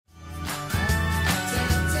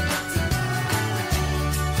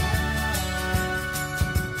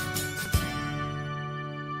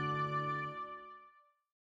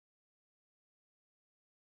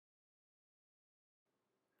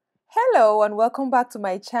Hello and welcome back to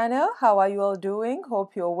my channel. How are you all doing?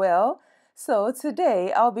 Hope you're well. So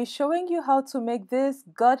today I'll be showing you how to make this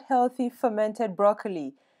gut healthy fermented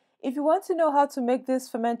broccoli. If you want to know how to make this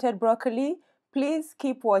fermented broccoli, please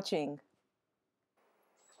keep watching.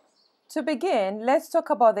 To begin, let's talk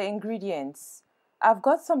about the ingredients. I've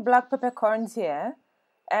got some black peppercorns here,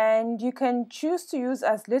 and you can choose to use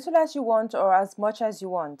as little as you want or as much as you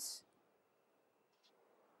want.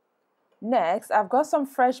 Next, I've got some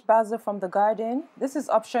fresh basil from the garden. This is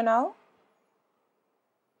optional.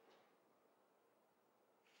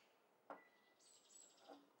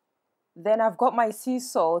 Then I've got my sea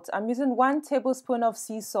salt. I'm using 1 tablespoon of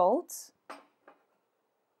sea salt,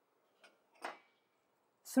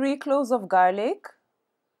 3 cloves of garlic,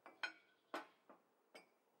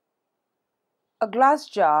 a glass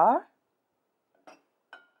jar,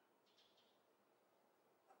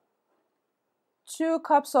 2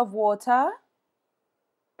 cups of water,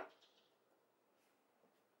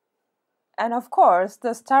 and of course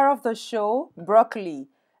the star of the show, broccoli.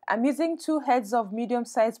 I'm using 2 heads of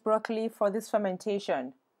medium-sized broccoli for this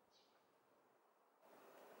fermentation.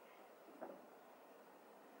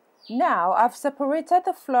 Now I've separated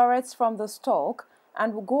the florets from the stalk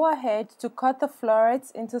and will go ahead to cut the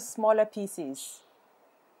florets into smaller pieces.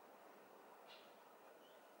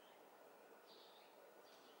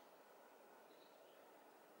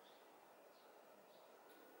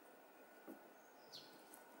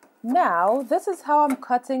 Now, this is how I'm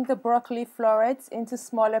cutting the broccoli florets into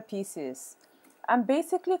smaller pieces. I'm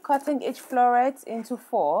basically cutting each floret into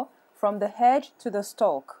 4 from the head to the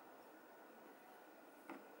stalk.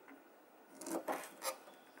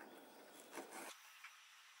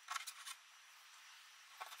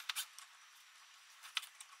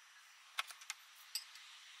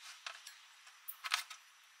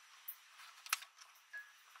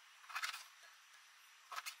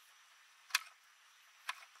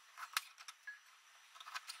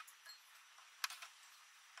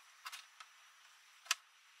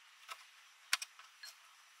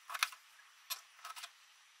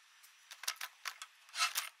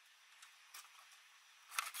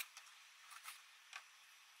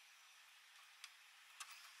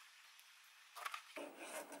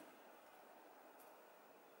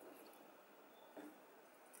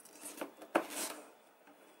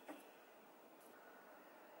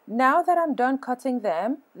 Now that I'm done cutting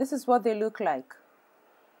them, this is what they look like.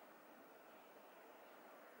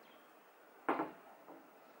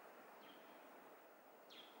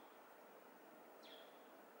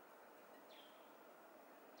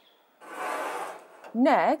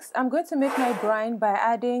 Next, I'm going to make my brine by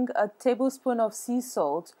adding a tablespoon of sea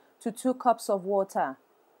salt to 2 cups of water.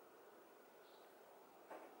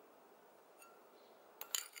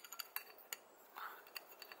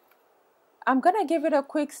 I'm going to give it a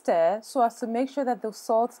quick stir so as to make sure that the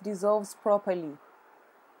salt dissolves properly.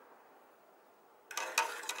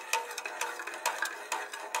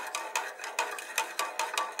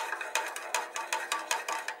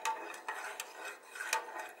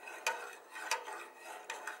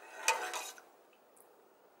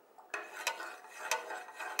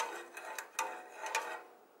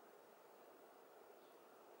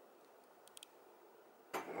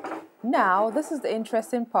 Now, this is the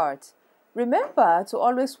interesting part. Remember to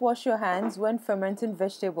always wash your hands when fermenting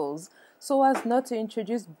vegetables so as not to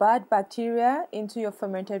introduce bad bacteria into your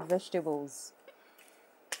fermented vegetables.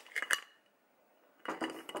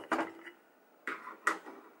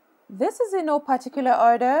 This is in no particular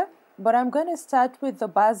order, but I'm going to start with the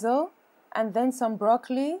basil and then some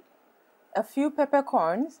broccoli, a few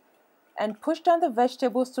peppercorns, and push down the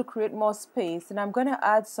vegetables to create more space. And I'm going to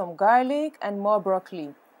add some garlic and more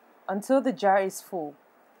broccoli until the jar is full.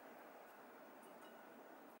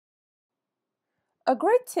 A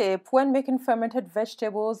great tip when making fermented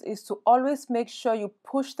vegetables is to always make sure you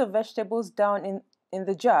push the vegetables down in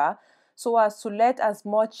the jar so as to let as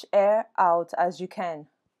much air out as you can.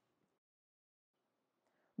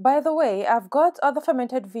 By the way, I've got other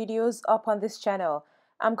fermented videos up on this channel.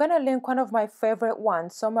 I'm going to link one of my favorite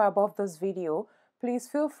ones somewhere above this video. Please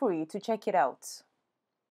feel free to check it out.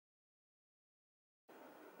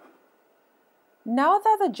 Now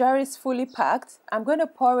that the jar is fully packed, I'm going to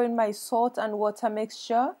pour in my salt and water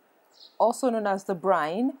mixture, also known as the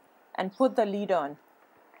brine, and put the lid on.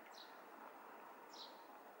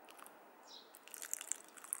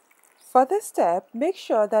 For this step, make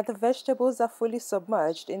sure that the vegetables are fully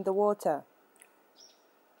submerged in the water.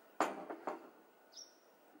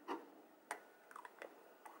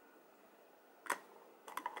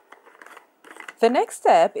 The next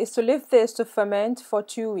step is to leave this to ferment for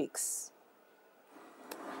 2 weeks.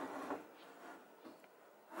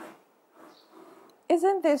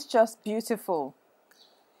 Isn't this just beautiful?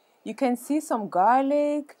 You can see some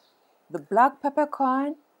garlic, the black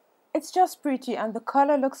peppercorn. It's just pretty and the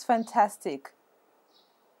color looks fantastic.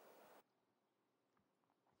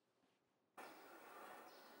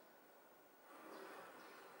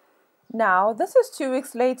 Now, this is 2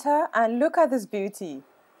 weeks later and look at this beauty.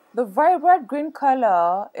 The vibrant green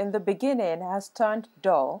color in the beginning has turned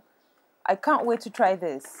dull. I can't wait to try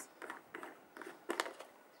this.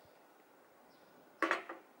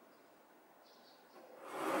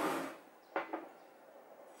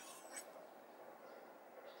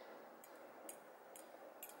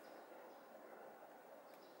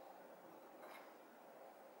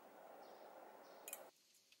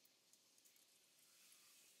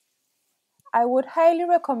 I would highly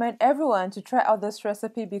recommend everyone to try out this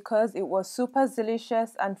recipe because it was super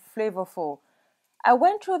delicious and flavorful. I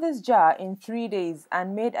went through this jar in 3 days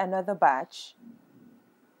and made another batch.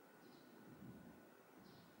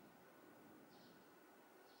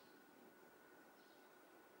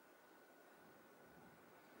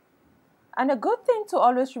 And a good thing to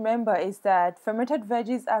always remember is that fermented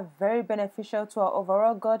veggies are very beneficial to our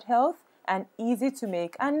overall gut health and easy to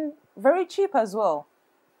make and very cheap as well.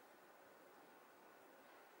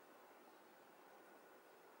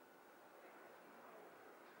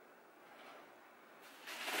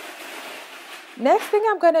 Next thing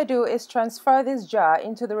I'm going to do is transfer this jar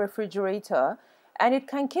into the refrigerator, and it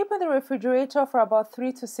can keep in the refrigerator for about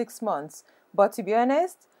 3 to 6 months. But to be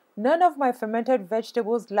honest, none of my fermented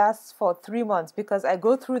vegetables lasts for 3 months because I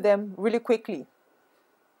go through them really quickly.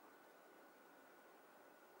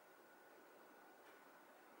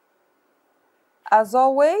 As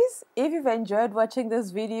always, if you've enjoyed watching this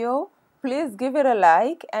video, please give it a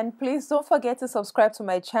like and please don't forget to subscribe to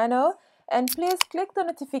my channel. And please click the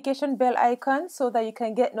notification bell icon so that you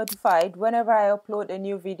can get notified whenever I upload a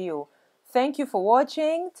new video. Thank you for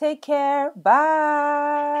watching. Take care. Bye.